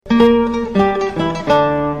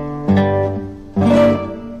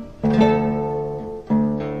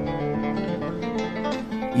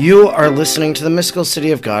You are listening to the Mystical City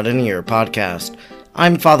of God in a Year podcast.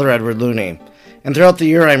 I'm Father Edward Looney, and throughout the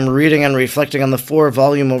year I'm reading and reflecting on the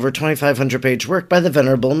 4-volume, over 2,500-page work by the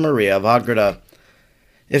Venerable Maria of Agreda.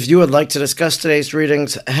 If you would like to discuss today's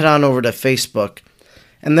readings, head on over to Facebook,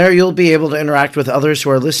 and there you'll be able to interact with others who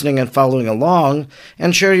are listening and following along,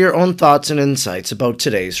 and share your own thoughts and insights about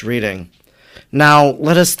today's reading. Now,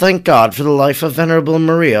 let us thank God for the life of Venerable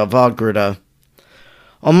Maria of Agreda.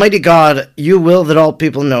 Almighty God, you will that all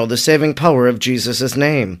people know the saving power of Jesus'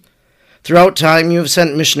 name. Throughout time you have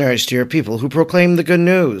sent missionaries to your people who proclaim the good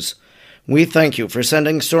news. We thank you for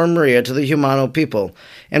sending Sor Maria to the Humano people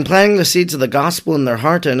and planting the seeds of the gospel in their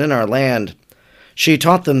heart and in our land. She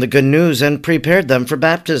taught them the good news and prepared them for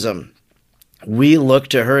baptism. We look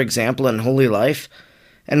to her example in holy life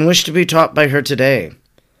and wish to be taught by her today.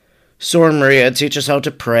 Sor Maria, teach us how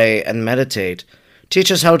to pray and meditate. Teach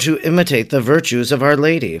us how to imitate the virtues of Our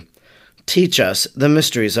Lady. Teach us the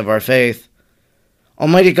mysteries of our faith.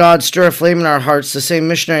 Almighty God, stir aflame in our hearts the same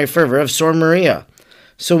missionary fervor of Sor Maria,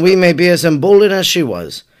 so we may be as emboldened as she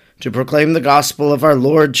was to proclaim the gospel of our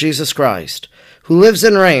Lord Jesus Christ, who lives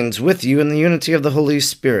and reigns with you in the unity of the Holy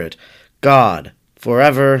Spirit, God,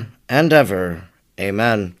 forever and ever.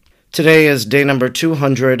 Amen. Today is day number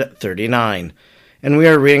 239, and we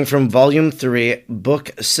are reading from Volume 3,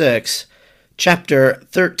 Book 6, Chapter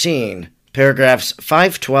 13, paragraphs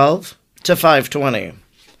 512 to 520.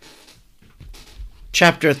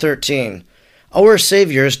 Chapter 13. Our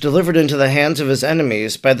Savior is delivered into the hands of his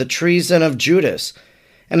enemies by the treason of Judas,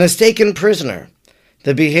 and is taken prisoner.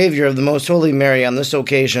 The behavior of the Most Holy Mary on this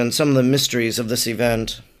occasion, some of the mysteries of this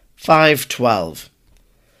event. 512.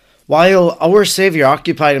 While our Savior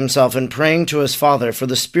occupied himself in praying to his Father for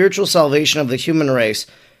the spiritual salvation of the human race,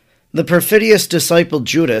 the perfidious disciple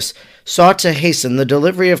Judas sought to hasten the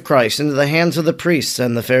delivery of Christ into the hands of the priests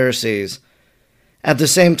and the Pharisees. At the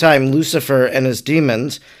same time, Lucifer and his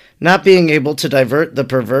demons, not being able to divert the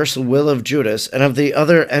perverse will of Judas and of the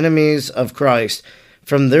other enemies of Christ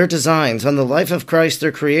from their designs on the life of Christ,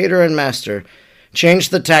 their Creator and Master, changed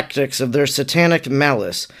the tactics of their satanic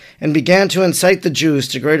malice and began to incite the Jews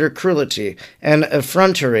to greater cruelty and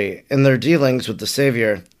effrontery in their dealings with the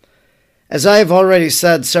Savior. As I have already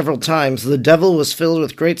said several times, the devil was filled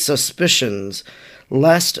with great suspicions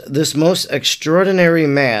lest this most extraordinary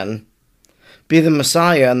man be the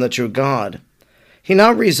Messiah and the true God. He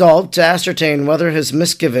now resolved to ascertain whether his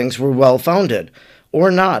misgivings were well-founded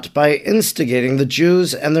or not by instigating the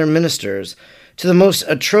Jews and their ministers to the most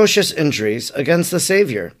atrocious injuries against the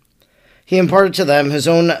Savior. He imparted to them his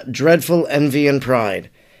own dreadful envy and pride,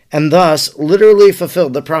 and thus literally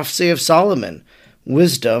fulfilled the prophecy of Solomon,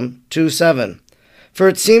 Wisdom 2:7. For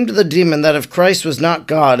it seemed to the demon that if Christ was not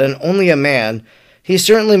God and only a man, he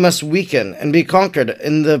certainly must weaken and be conquered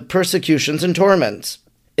in the persecutions and torments.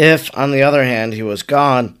 If, on the other hand, he was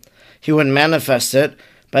God, he would manifest it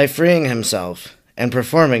by freeing himself and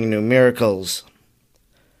performing new miracles.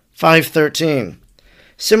 513.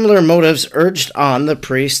 Similar motives urged on the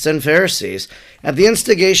priests and Pharisees. At the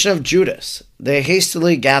instigation of Judas, they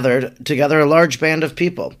hastily gathered together a large band of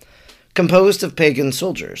people, composed of pagan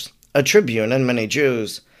soldiers, a tribune, and many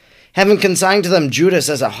Jews. Having consigned to them Judas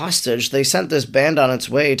as a hostage, they sent this band on its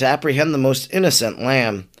way to apprehend the most innocent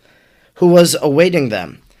lamb, who was awaiting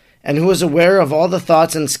them, and who was aware of all the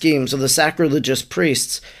thoughts and schemes of the sacrilegious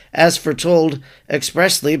priests, as foretold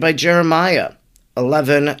expressly by Jeremiah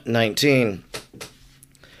 11:19.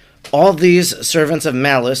 All these servants of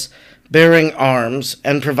malice, bearing arms,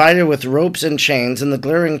 and provided with ropes and chains and the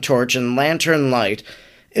glaring torch and lantern light,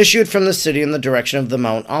 issued from the city in the direction of the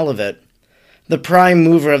Mount Olivet. The prime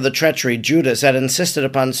mover of the treachery, Judas, had insisted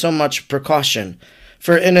upon so much precaution,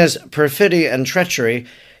 for in his perfidy and treachery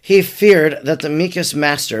he feared that the meekest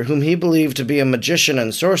master, whom he believed to be a magician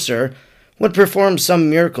and sorcerer, would perform some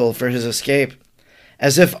miracle for his escape.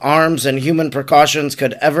 As if arms and human precautions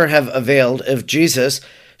could ever have availed if Jesus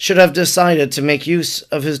should have decided to make use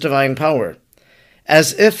of his divine power.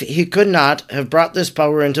 As if he could not have brought this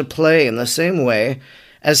power into play in the same way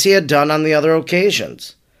as he had done on the other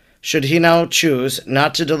occasions, should he now choose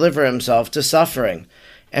not to deliver himself to suffering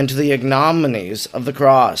and to the ignominies of the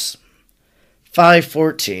cross.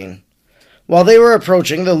 514. While they were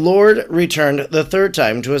approaching, the Lord returned the third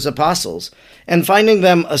time to his apostles, and finding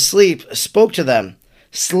them asleep, spoke to them,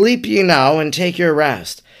 "Sleep ye now, and take your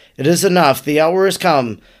rest. It is enough, the hour is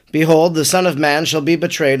come. Behold, the Son of Man shall be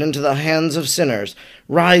betrayed into the hands of sinners.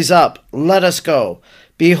 Rise up, let us go.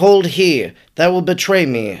 Behold, he that will betray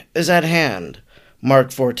me is at hand."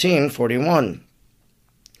 Mark 14:41.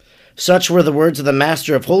 Such were the words of the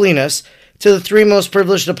Master of Holiness to the three most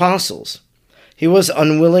privileged apostles. He was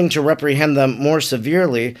unwilling to reprehend them more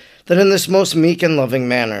severely than in this most meek and loving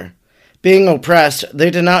manner. Being oppressed, they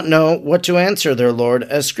did not know what to answer their Lord,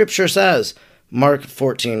 as Scripture says, Mark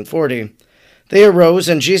 14:40. They arose,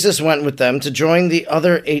 and Jesus went with them to join the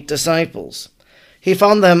other 8 disciples. He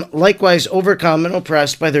found them likewise overcome and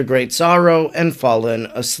oppressed by their great sorrow, and fallen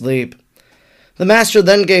asleep. The Master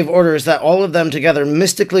then gave orders that all of them together,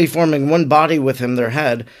 mystically forming one body with him, their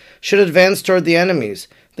head, should advance toward the enemies,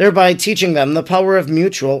 thereby teaching them the power of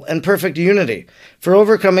mutual and perfect unity, for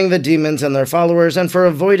overcoming the demons and their followers, and for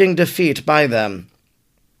avoiding defeat by them.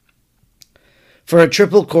 For a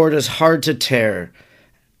triple cord is hard to tear,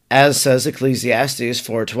 as says Ecclesiastes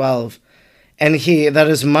 4:12, and he that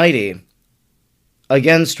is mighty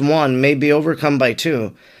against one may be overcome by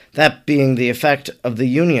 2, that being the effect of the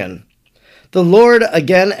union. The Lord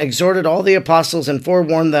again exhorted all the apostles and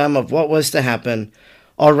forewarned them of what was to happen.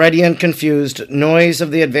 Already and confused, noise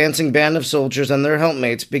of the advancing band of soldiers and their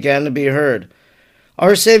helpmates began to be heard.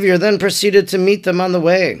 Our Savior then proceeded to meet them on the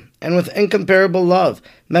way, and with incomparable love,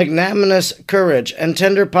 magnanimous courage, and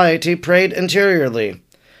tender piety prayed interiorly,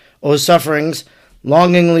 O sufferings,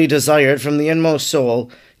 longingly desired from the inmost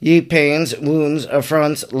soul, ye pains, wounds,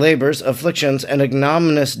 affronts, labors, afflictions, and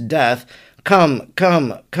ignominious death, come,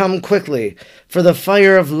 come, come quickly, for the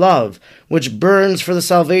fire of love, which burns for the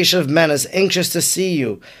salvation of men, is anxious to see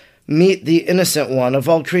you meet the innocent one of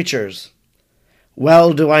all creatures.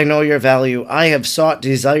 Well do I know your value. I have sought,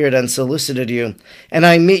 desired, and solicited you, and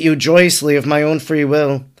I meet you joyously of my own free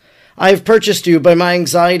will. I have purchased you by my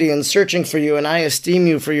anxiety in searching for you, and I esteem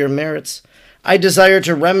you for your merits. I desire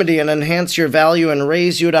to remedy and enhance your value and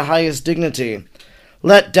raise you to highest dignity.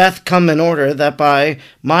 Let death come in order, that by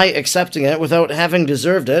my accepting it without having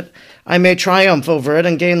deserved it, I may triumph over it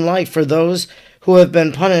and gain life for those who have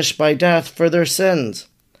been punished by death for their sins.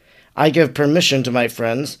 I give permission to my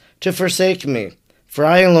friends to forsake me, for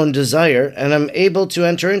I alone desire and am able to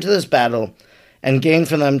enter into this battle and gain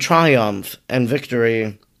for them triumph and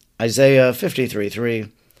victory. Isaiah 53:3.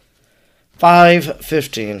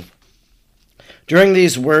 5:15. During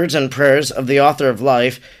these words and prayers of the author of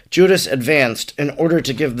life, Judas advanced in order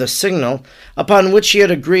to give the signal upon which he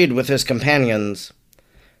had agreed with his companions,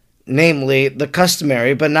 namely, the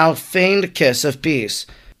customary but now feigned kiss of peace,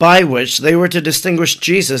 by which they were to distinguish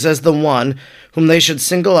Jesus as the one whom they should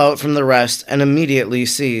single out from the rest and immediately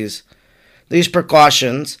seize. These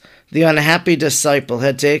precautions the unhappy disciple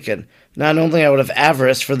had taken, not only out of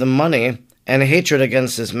avarice for the money and hatred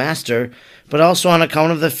against his master, but also on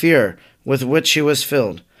account of the fear with which he was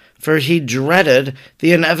filled, for he dreaded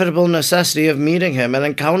the inevitable necessity of meeting him and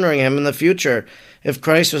encountering him in the future if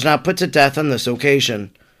Christ was not put to death on this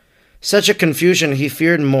occasion. Such a confusion he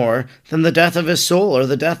feared more than the death of his soul or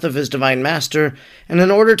the death of his divine master, and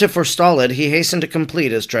in order to forestall it, he hastened to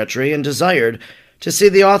complete his treachery and desired to see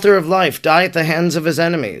the author of life die at the hands of his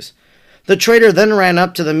enemies. The traitor then ran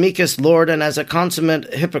up to the meekest Lord, and as a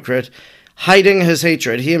consummate hypocrite, hiding his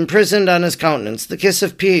hatred, he imprisoned on his countenance the kiss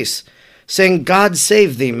of peace, saying, God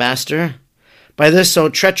save thee, master. By this so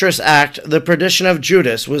treacherous act, the perdition of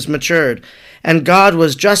Judas was matured, and God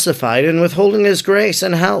was justified in withholding his grace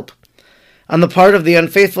and help. On the part of the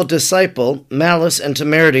unfaithful disciple, malice and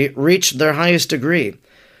temerity reached their highest degree.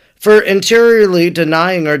 For interiorly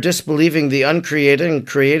denying or disbelieving the uncreated and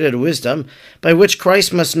created wisdom by which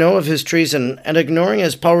Christ must know of his treason and ignoring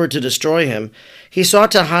his power to destroy him, he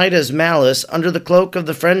sought to hide his malice under the cloak of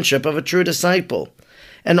the friendship of a true disciple.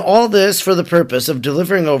 And all this for the purpose of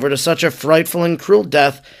delivering over to such a frightful and cruel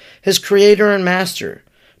death his Creator and Master,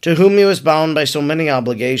 to whom he was bound by so many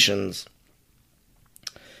obligations.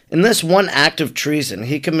 In this one act of treason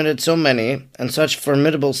he committed so many and such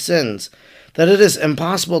formidable sins that it is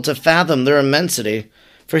impossible to fathom their immensity,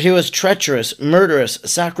 for he was treacherous, murderous,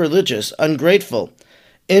 sacrilegious, ungrateful,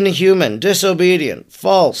 inhuman, disobedient,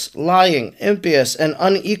 false, lying, impious, and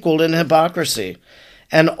unequaled in hypocrisy.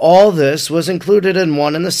 And all this was included in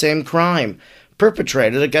one and the same crime,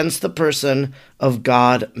 perpetrated against the person of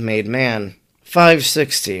God made man.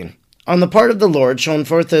 5:16. On the part of the Lord shone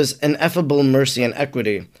forth his ineffable mercy and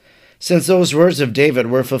equity, since those words of David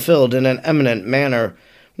were fulfilled in an eminent manner.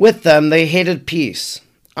 With them they hated peace.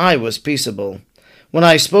 I was peaceable. When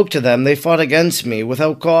I spoke to them, they fought against me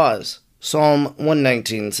without cause. Psalm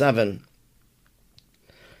 119:7.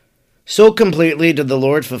 So completely did the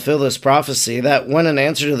Lord fulfill this prophecy that when in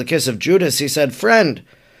answer to the kiss of Judas he said, Friend,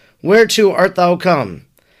 whereto art thou come?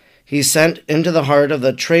 He sent into the heart of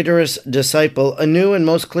the traitorous disciple a new and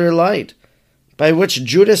most clear light, by which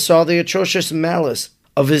Judas saw the atrocious malice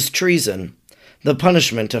of his treason, the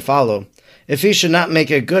punishment to follow, if he should not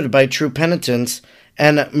make it good by true penitence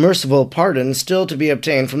and merciful pardon still to be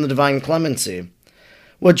obtained from the divine clemency.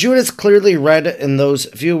 What Judas clearly read in those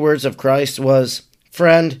few words of Christ was,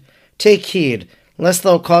 "Friend, take heed, lest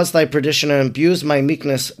thou cause thy perdition and abuse my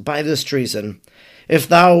meekness by this treason. If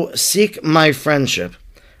thou seek my friendship,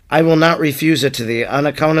 I will not refuse it to thee on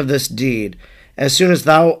account of this deed, as soon as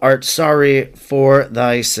thou art sorry for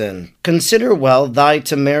thy sin. Consider well thy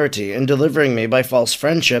temerity in delivering me by false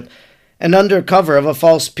friendship, and under cover of a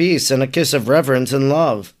false peace and a kiss of reverence and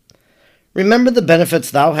love. Remember the benefits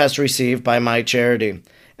thou hast received by my charity,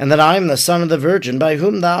 and that I am the son of the Virgin, by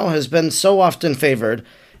whom thou hast been so often favored,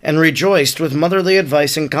 and rejoiced with motherly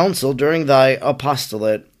advice and counsel during thy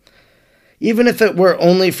apostolate. Even if it were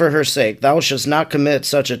only for her sake, thou shouldst not commit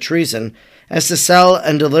such a treason as to sell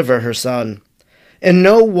and deliver her son. In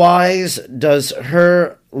no wise does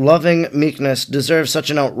her loving meekness deserve such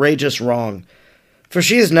an outrageous wrong, for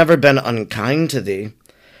she has never been unkind to thee.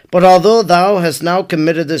 But although thou hast now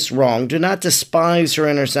committed this wrong, do not despise her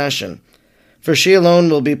intercession, for she alone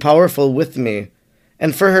will be powerful with me,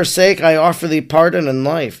 and for her sake I offer thee pardon and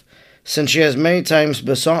life, since she has many times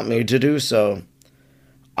besought me to do so.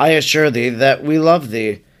 I assure thee that we love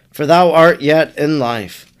thee, for thou art yet in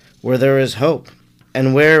life, where there is hope,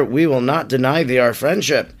 and where we will not deny thee our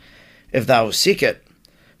friendship, if thou seek it.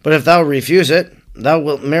 But if thou refuse it, thou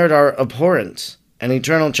wilt merit our abhorrence, and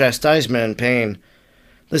eternal chastisement and pain.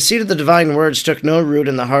 The seed of the divine words took no root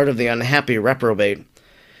in the heart of the unhappy reprobate.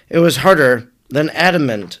 It was harder than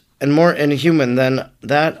adamant, and more inhuman than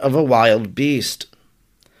that of a wild beast.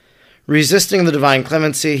 Resisting the divine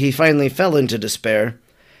clemency, he finally fell into despair,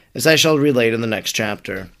 as I shall relate in the next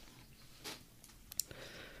chapter.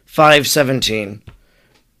 5:17.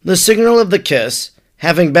 The signal of the kiss,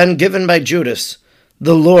 having been given by Judas,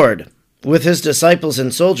 the Lord, with his disciples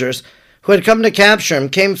and soldiers, who had come to capture him,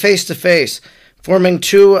 came face to face, forming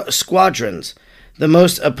two squadrons, the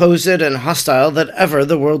most opposed and hostile that ever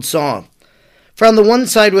the world saw. For on the one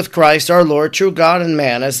side with Christ, our Lord, true God and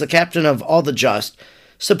man, as the captain of all the just,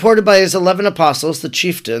 supported by his 11 apostles, the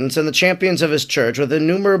chieftains, and the champions of his church, with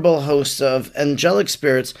innumerable hosts of angelic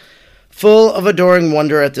spirits, full of adoring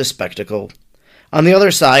wonder at this spectacle. On the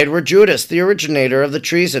other side were Judas, the originator of the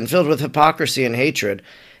treason, filled with hypocrisy and hatred,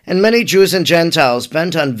 and many Jews and Gentiles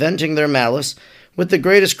bent on venting their malice with the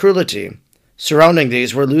greatest cruelty. Surrounding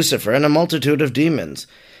these were Lucifer and a multitude of demons,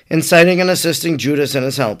 inciting and assisting Judas and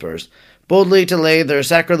his helpers, boldly to lay their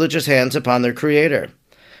sacrilegious hands upon their Creator.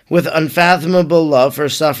 With unfathomable love for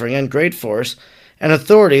suffering and great force and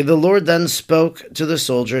authority, the Lord then spoke to the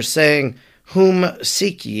soldiers, saying, "Whom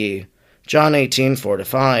seek ye?" John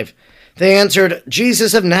 18:4-5. They answered,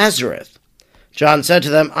 "Jesus of Nazareth." John said to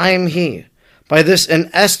them, "I am he." By this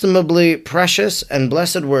inestimably precious and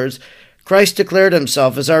blessed words, Christ declared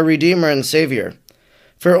himself as our Redeemer and Savior.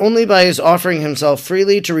 For only by his offering himself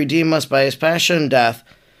freely to redeem us by his passion and death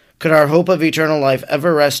could our hope of eternal life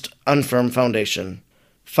ever rest on firm foundation.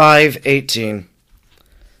 5:18.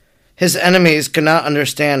 His enemies could not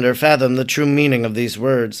understand or fathom the true meaning of these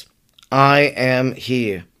words. I am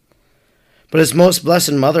he. But his most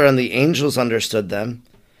blessed mother and the angels understood them,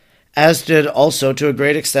 as did also to a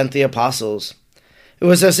great extent the apostles. It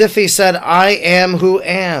was as if he said, I am who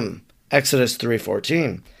am, Exodus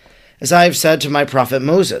 3:14, as I have said to my prophet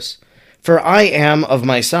Moses, for I am of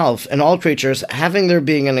myself, and all creatures having their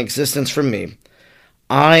being and existence from me.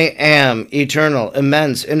 I am eternal,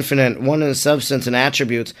 immense, infinite, one in substance and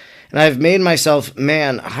attributes, and I have made myself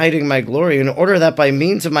man, hiding my glory, in order that by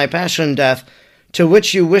means of my passion and death, to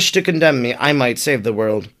which you wish to condemn me, I might save the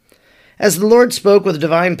world. As the Lord spoke with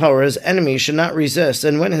divine power, his enemies should not resist,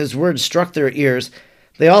 and when his words struck their ears,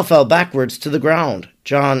 they all fell backwards to the ground.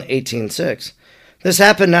 John 18:6. This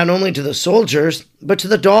happened not only to the soldiers, but to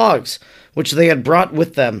the dogs, which they had brought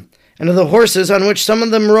with them, and to the horses on which some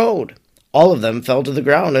of them rode. All of them fell to the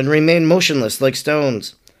ground and remained motionless like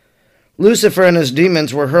stones. Lucifer and his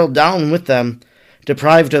demons were hurled down with them,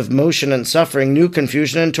 deprived of motion and suffering new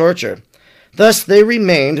confusion and torture. Thus they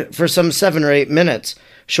remained for some 7 or 8 minutes,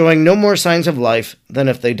 showing no more signs of life than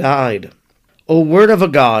if they died. O word of a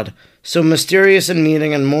God, so mysterious in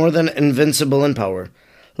meaning and more than invincible in power,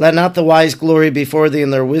 let not the wise glory before thee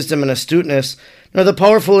in their wisdom and astuteness, nor the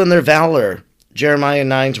powerful in their valor. Jeremiah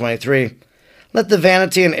 9:23. Let the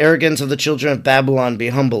vanity and arrogance of the children of Babylon be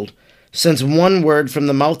humbled, since one word from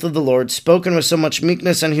the mouth of the Lord, spoken with so much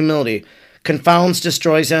meekness and humility, confounds,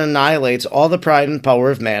 destroys, and annihilates all the pride and power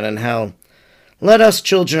of man in hell. Let us,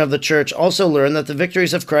 children of the church, also learn that the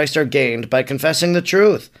victories of Christ are gained by confessing the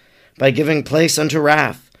truth, by giving place unto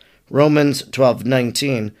wrath, Romans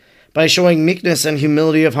 12:19, by showing meekness and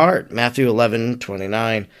humility of heart, Matthew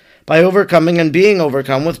 11:29, by overcoming and being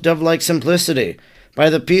overcome with dove-like simplicity, by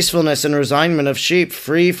the peacefulness and resignment of sheep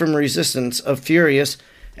free from resistance of furious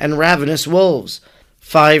and ravenous wolves.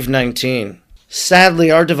 5:19. Sadly,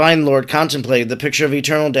 our divine Lord contemplated the picture of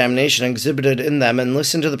eternal damnation exhibited in them and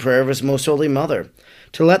listened to the prayer of his most holy mother,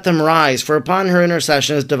 to let them rise, for upon her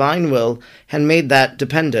intercession his divine will had made that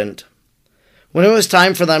dependent. When it was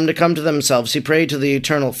time for them to come to themselves, he prayed to the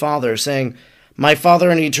eternal Father, saying, My Father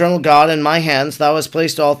and eternal God, in my hands thou hast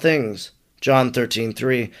placed all things, John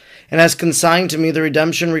 13:3, and hast consigned to me the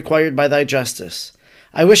redemption required by thy justice.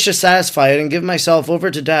 I wish to satisfy it and give myself over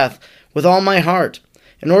to death with all my heart,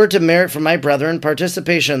 in order to merit for my brethren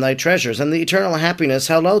participation in thy treasures and the eternal happiness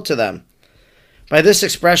held out to them. By this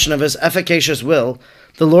expression of his efficacious will,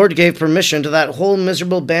 the Lord gave permission to that whole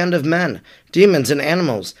miserable band of men, demons, and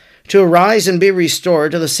animals to arise and be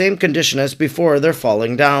restored to the same condition as before their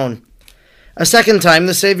falling down. A second time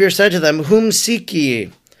the Savior said to them, Whom seek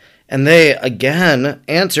ye? And they again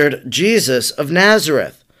answered, Jesus of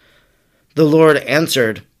Nazareth. The Lord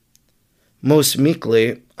answered most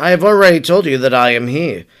meekly, I have already told you that I am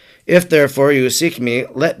he. If therefore you seek me,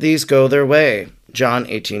 let these go their way. John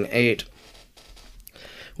 18:8.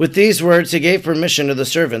 With these words he gave permission to the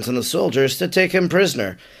servants and the soldiers to take him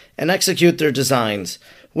prisoner and execute their designs,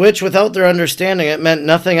 which without their understanding it meant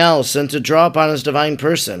nothing else than to draw upon his divine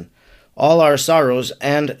person all our sorrows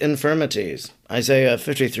and infirmities. Isaiah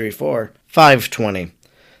 53:4. 5:20.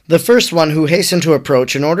 The first one who hastened to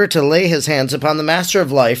approach in order to lay his hands upon the master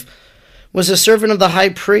of life was a servant of the high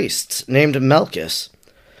priests named Malchus.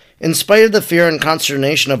 In spite of the fear and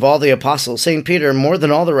consternation of all the apostles, St. Peter, more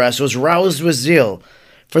than all the rest, was roused with zeal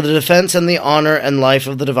for the defense and the honor and life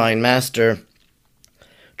of the divine master.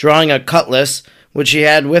 Drawing a cutlass, which he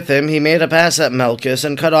had with him, he made a pass at Malchus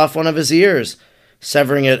and cut off one of his ears,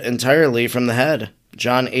 severing it entirely from the head.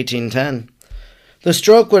 John 18:10. The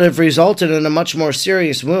stroke would have resulted in a much more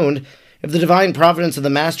serious wound if the divine providence of the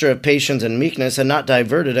master of patience and meekness had not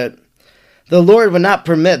diverted it. The Lord would not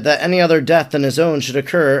permit that any other death than his own should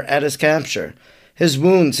occur at his capture. His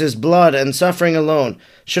wounds, his blood, and suffering alone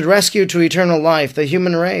should rescue to eternal life the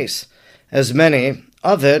human race, as many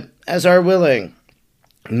of it as are willing.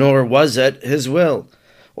 Nor was it his will,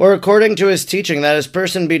 or according to his teaching, that his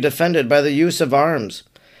person be defended by the use of arms,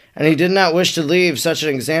 and he did not wish to leave such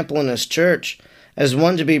an example in his church as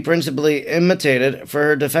one to be principally imitated for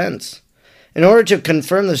her defense. In order to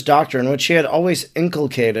confirm this doctrine, which he had always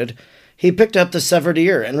inculcated, he picked up the severed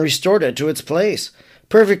ear and restored it to its place,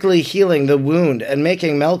 perfectly healing the wound and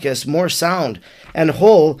making Malchus more sound and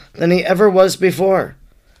whole than he ever was before.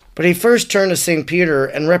 But he first turned to St. Peter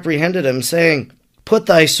and reprehended him, saying, Put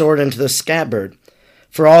thy sword into the scabbard,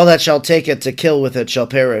 for all that shall take it to kill with it shall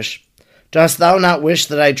perish. Dost thou not wish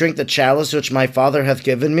that I drink the chalice which my Father hath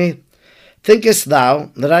given me? Thinkest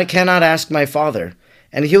thou that I cannot ask my Father,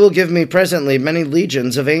 and he will give me presently many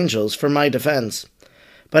legions of angels for my defense?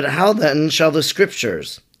 But how then shall the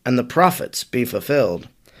Scriptures and the prophets be fulfilled?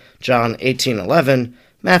 John 18:11,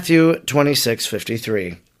 Matthew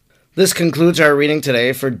 26:53. This concludes our reading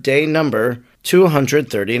today for day number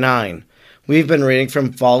 239. We've been reading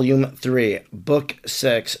from Volume 3, Book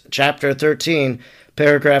 6, Chapter 13,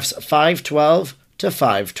 paragraphs 512 to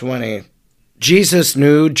 520. Jesus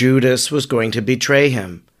knew Judas was going to betray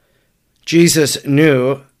him. Jesus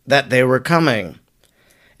knew that they were coming.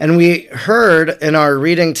 And we heard in our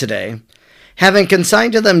reading today, having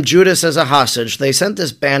consigned to them Judas as a hostage, they sent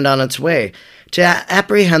this band on its way to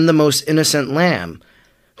apprehend the most innocent lamb,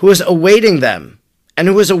 who was awaiting them, and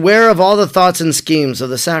who was aware of all the thoughts and schemes of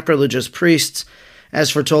the sacrilegious priests, as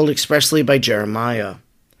foretold expressly by Jeremiah.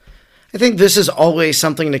 I think this is always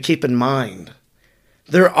something to keep in mind.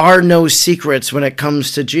 There are no secrets when it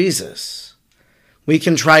comes to Jesus. We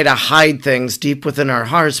can try to hide things deep within our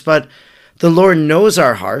hearts, but the Lord knows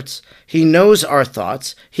our hearts. He knows our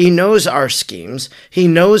thoughts. He knows our schemes. He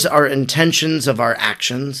knows our intentions of our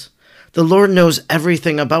actions. The Lord knows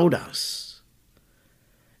everything about us.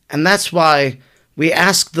 And that's why we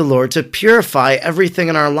ask the Lord to purify everything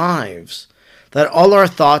in our lives, that all our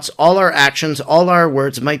thoughts, all our actions, all our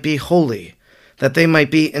words might be holy, that they might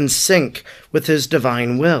be in sync with his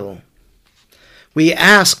divine will. We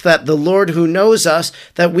ask that the Lord who knows us,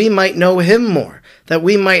 that we might know him more, that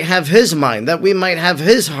we might have his mind, that we might have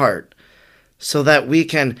his heart, so that we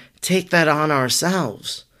can take that on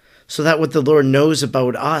ourselves, so that what the Lord knows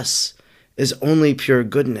about us is only pure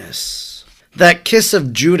goodness. That kiss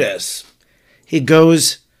of Judas, he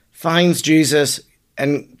goes, finds Jesus,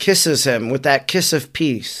 and kisses him with that kiss of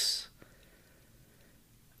peace.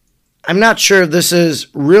 I'm not sure this is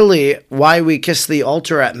really why we kiss the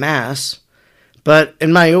altar at Mass, but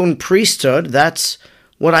in my own priesthood, that's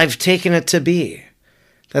what I've taken it to be.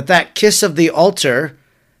 that kiss of the altar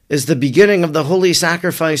is the beginning of the holy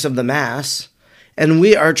sacrifice of the Mass, and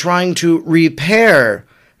we are trying to repair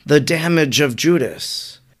the damage of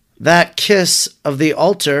Judas. That kiss of the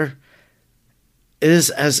altar is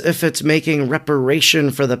as if it's making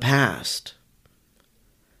reparation for the past.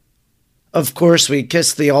 Of course, we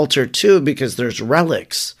kiss the altar too because there's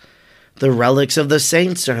relics. The relics of the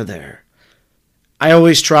saints are there. I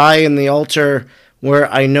always try in the altar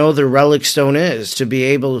where I know the relic stone is to be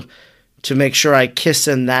able to make sure I kiss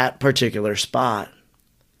in that particular spot.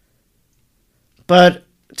 But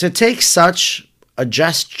to take such a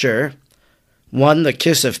gesture, one, the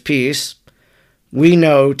kiss of peace, we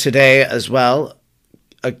know today as well,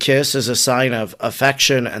 a kiss is a sign of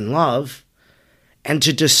affection and love, and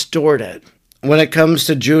to distort it. When it comes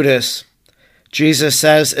to Judas, Jesus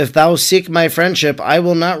says, "If thou seek my friendship, I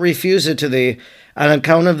will not refuse it to thee, on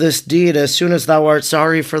account of this deed, as soon as thou art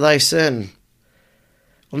sorry for thy sin."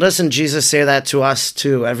 Well, doesn't Jesus say that to us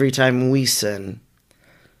too every time we sin?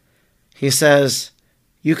 He says,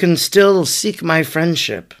 you can still seek my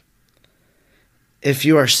friendship. If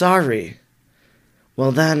you are sorry,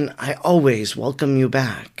 well then I always welcome you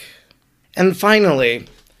back. And finally,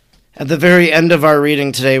 at the very end of our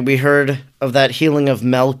reading today, we heard of that healing of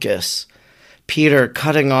Malchus. Peter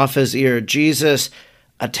cutting off his ear, Jesus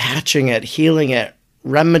attaching it, healing it,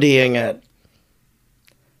 remedying it.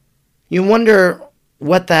 You wonder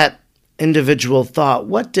what that individual thought.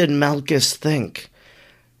 What did Malchus think?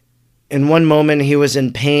 In one moment he was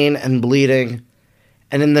in pain and bleeding,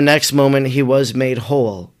 and in the next moment he was made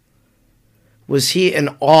whole. Was he in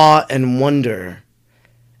awe and wonder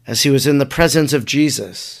as he was in the presence of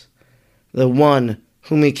Jesus, the one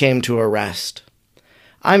whom he came to arrest?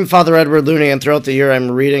 I'm Father Edward Looney, and throughout the year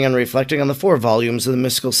I'm reading and reflecting on the 4 volumes of the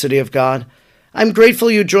Mystical City of God. I'm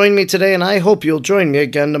grateful you joined me today, and I hope you'll join me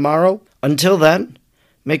again tomorrow. Until then,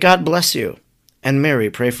 may God bless you, and Mary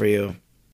pray for you.